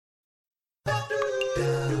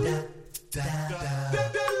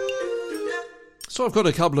So I've got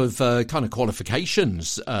a couple of kind of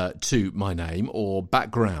qualifications to my name or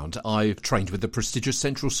background. I've trained with the prestigious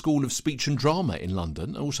Central School of Speech and Drama in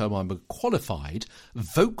London. Also, I'm a qualified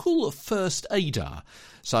vocal first aider.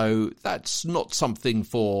 So that's not something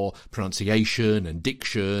for pronunciation and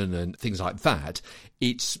diction and things like that.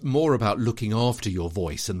 It's more about looking after your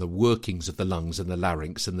voice and the workings of the lungs and the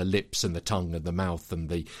larynx and the lips and the tongue and the mouth and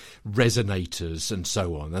the resonators and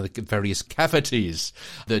so on, and the various cavities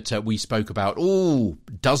that we spoke about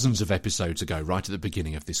dozens of episodes ago, right at the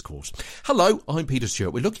beginning of this course. Hello, I'm Peter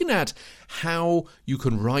Stewart. We're looking at how you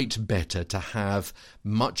can write better to have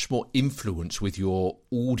much more influence with your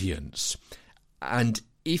audience. And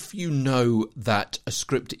if you know that a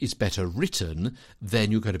script is better written,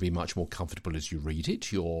 then you're going to be much more comfortable as you read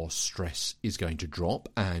it. Your stress is going to drop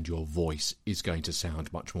and your voice is going to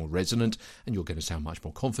sound much more resonant, and you're going to sound much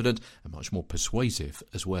more confident and much more persuasive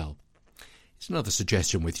as well. It's another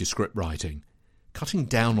suggestion with your script writing. Cutting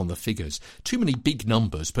down on the figures. Too many big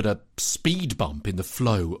numbers put a speed bump in the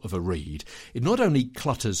flow of a read. It not only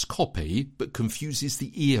clutters copy, but confuses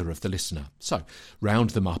the ear of the listener. So, round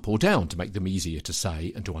them up or down to make them easier to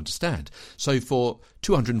say and to understand. So for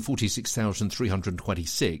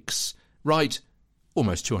 246,326, write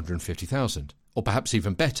almost 250,000. Or perhaps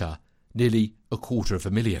even better, nearly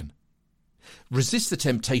 250,000. Resist the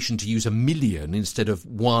temptation to use 1 million instead of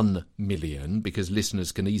 1 million, because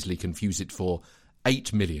listeners can easily confuse it for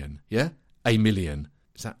 8 million, yeah? A million.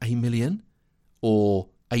 Is that a million or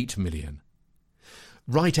 8 million?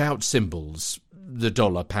 Write out symbols, the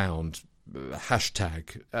dollar, pound,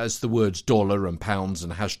 hashtag, as the words dollar and pounds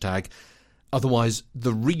and hashtag. Otherwise,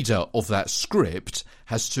 the reader of that script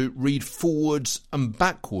has to read forwards and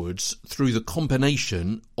backwards through the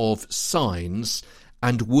combination of signs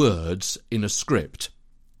and words in a script.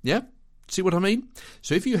 Yeah? See what I mean?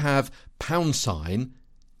 So if you have £8M,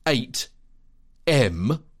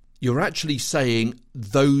 you're actually saying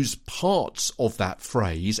those parts of that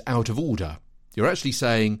phrase out of order. You're actually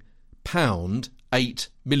saying £8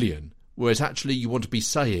 million, whereas actually you want to be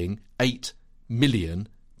saying 8 million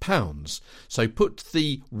pounds. So put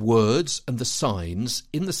the words and the signs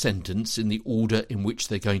in the sentence in the order in which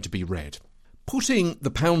they're going to be read. Putting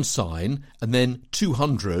the pound sign and then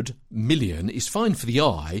 200 million is fine for the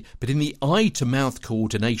eye, but in the eye-to-mouth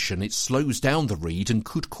coordination it slows down the read and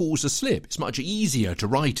could cause a slip. It's much easier to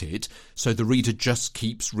write it so the reader just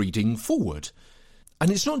keeps reading forward. And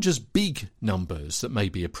it's not just big numbers that may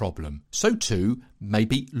be a problem. So too,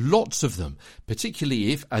 maybe lots of them,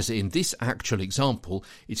 particularly if, as in this actual example,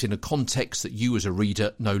 it's in a context that you as a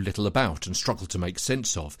reader know little about and struggle to make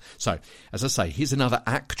sense of. So, as I say, here's another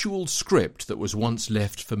actual script that was once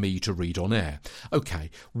left for me to read on air. OK,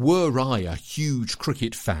 were I a huge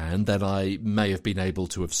cricket fan, then I may have been able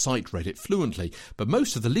to have sight-read it fluently, but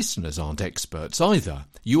most of the listeners aren't experts either.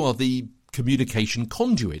 You are the communication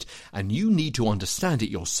conduit, and you need to understand it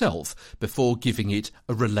yourself before giving it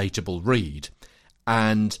a relatable read.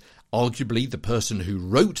 And arguably the person who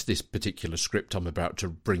wrote this particular script I'm about to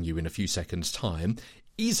bring you in a few seconds' time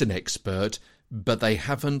is an expert, but they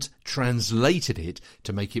haven't translated it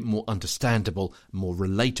to make it more understandable, more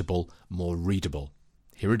relatable, more readable.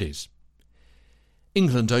 Here it is.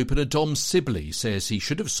 England opener Dom Sibley says he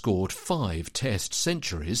should have scored 5 Test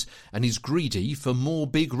centuries and is greedy for more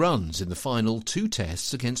big runs in the final 2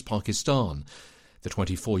 Tests against Pakistan. The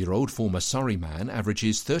 24-year-old former Surrey man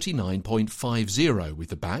averages 39.50 with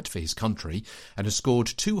the bat for his country and has scored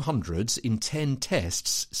 200s in 10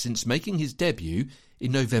 Tests since making his debut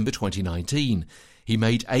in November 2019. He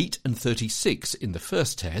made 8 and 36 in the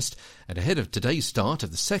first Test, and ahead of today's start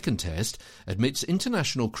of the second Test, admits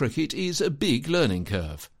international cricket is a big learning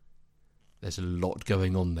curve. There's a lot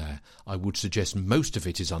going on there. I would suggest most of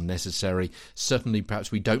it is unnecessary. Certainly,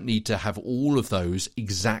 perhaps we don't need to have all of those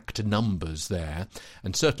exact numbers there,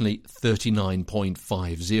 and certainly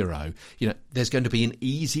 39.50. There's going to be an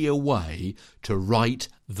easier way to write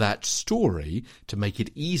that story to make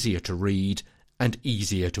it easier to read and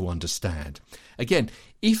easier to understand. Again,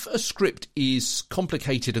 if a script is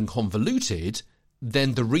complicated and convoluted,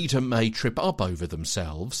 then the reader may trip up over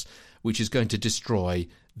themselves, which is going to destroy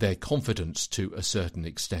their confidence to a certain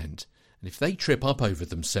extent. And if they trip up over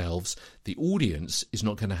themselves, the audience is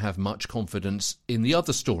not going to have much confidence in the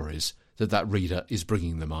other stories that reader is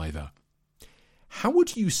bringing them either. How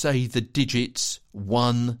would you say the digits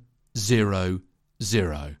 100?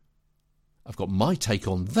 I've got my take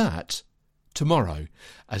on that tomorrow,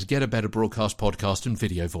 as Get a Better Broadcast podcast and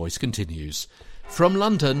video voice continues. From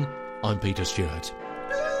London, I'm Peter Stewart.